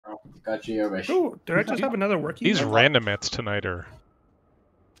Got you your wish. Ooh, did I just have another working? These randomets tonight are...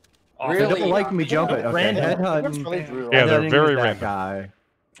 They don't like me jumping. Okay, Random. Really Yeah, they're very that random. guy.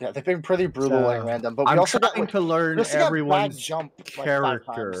 Yeah, they've been pretty brutal and random, but we I'm also trying to learn everyone's jump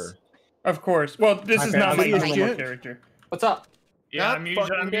character. Of course. Well, this is not my Okay, normal character. What's up? Yeah, I'm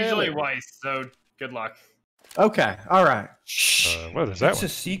usually Weiss, so good luck. Okay, all right. What is that It's one? a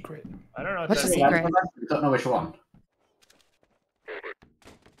secret. I don't know. What's a What secret? I don't know which one.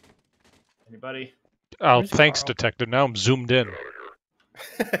 Anybody? Oh, Where's thanks, Carl? detective. Now I'm zoomed in.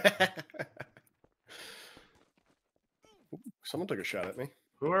 Someone took a shot at me.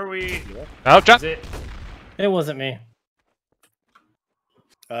 Who are we? Oh, John! Is it? It wasn't me.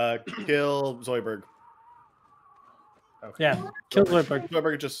 Kill Zoidberg. Okay. Yeah, kill Zoidberg.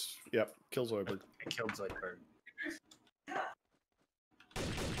 Zoidberg just, yep, kill Zoidberg. I killed Zoidberg.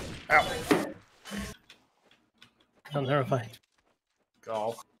 I'm terrified.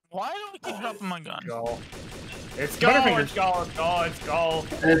 Go. Why do I keep dropping my gun? Go. It's go. It's go. It's go. It's go.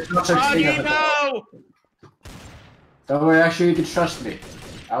 It's not such How do thing you as a- know? Don't worry, actually, you can trust me.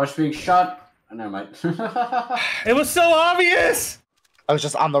 I was being shot. Oh, never mind. It was so obvious! I was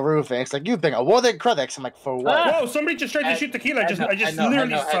just on the roof, and it's like, you've been awarded critics. I'm like, for what? Whoa, somebody just tried to shoot Tequila. I just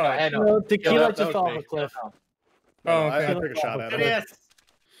literally saw it. No, tequila just fell off me. a cliff. Oh, I okay. took a shot at him. Yes.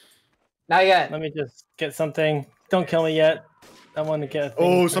 Not yet. Let me just get something. Don't kill me yet. I want to get a thing.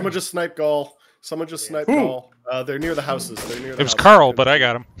 Oh, someone just sniped Gall. Someone just sniped Gall. They're near the houses. They're near the It was houses. Carl, but I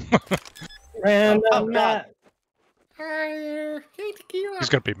got him. Random. Oh, God. He's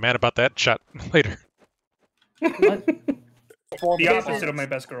gonna be mad about that shot later. What? The opposite of my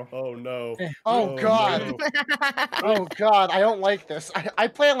best girl. Oh no. Oh, God. no. Oh, God. I don't like this. I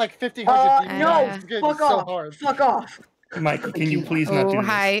play on like 1500 DPI. no, It's gonna be so hard. Fuck off. Mikey, can you please not do Oh, this?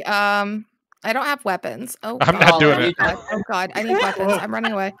 hi. I don't have weapons. Oh, I'm not doing it. Oh God, I need weapons. I'm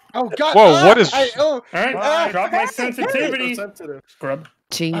running away. Oh, God. Whoa, what is- All right, drop my sensitivity. Sensitive. Scrub.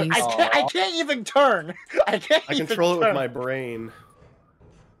 Jeez. I can't even turn. I can't I even control it turn. with my brain.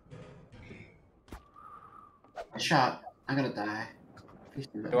 Shot. I'm gonna die. Please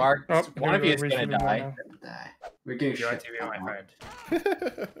do You are. Oh, One of you is raise gonna the window die. now. Die. We're getting You're on shit. TV, my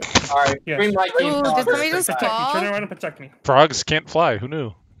friend. All right. Yes. Green light team. Ooh, did somebody just Protect me. Turn fall? around and protect me. Frogs can't fly. Who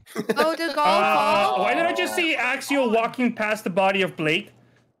knew? Oh, did Gall fall? Why did I just see Axial walking past the body of Blake?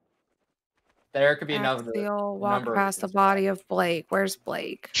 There could be another. Axial walk number of past the body of Blake. Where's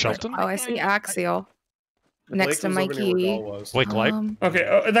Blake? Shelton? Oh, I see Axial next to Blake was over near where Mikey. Gall was. Blake Light?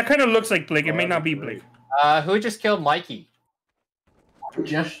 Okay, that kind of looks like Blake. It may not be Blake. Who just killed Mikey?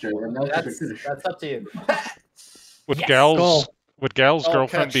 Gesture, and that's a good finish. That's up to you. Would Yes. Gal's Goal. would Gal's Oh,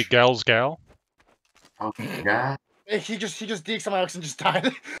 girlfriend be catch. Gal's gal? Oh, God. He just deked somebody else and just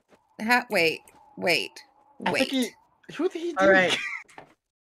died. Wait. I think he. Who did he? All right.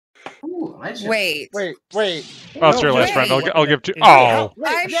 Ooh, nice. Wait. Wait. Oh, it's your last wait. friend. I'll give to. Oh,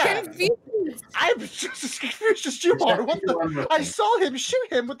 I'm yeah. confused. I'm just confused as you are. What the? I saw him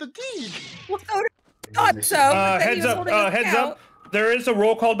shoot him with the deed. What the? Thought so. but then he Heads was up, holding his heads out. up. There is a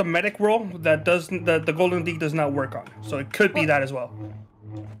roll called the medic roll that does the golden deed does not work on. So it could be that as well.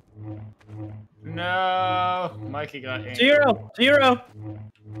 No, Mikey got aimed. 0.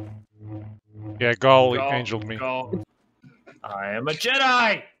 yeah, Gal Go, angeled me. go. I am a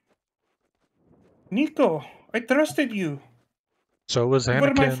Jedi. Nico, I trusted you. So was You were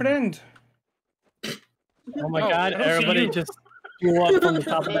my Anakin. friend. Oh my Oh, God! I don't see Everybody you. just flew up from the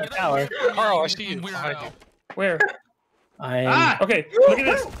top of that tower. Carl, I see you. Behind you. Where? I'm. Okay, look at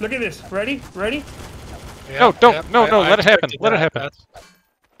this. Look at this. Ready? Ready? No, don't. No, let it happen. Let it happen.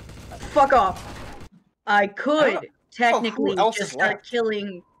 Fuck off. I could technically else just is start left?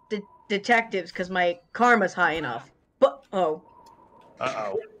 killing detectives because my karma's high enough. But oh,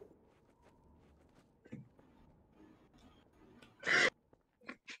 Uh-oh.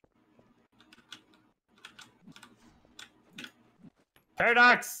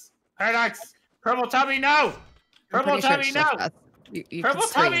 Paradox! Paradox! Purple Tummy, no! I'm Purple pretty sure Tummy, it's no! just us. You Purple can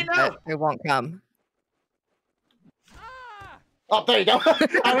Tummy, scream, no! but it won't come. Oh, there you go.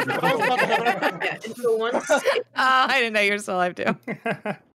 I was about to hit him. yeah, until once. I didn't know you were still alive too.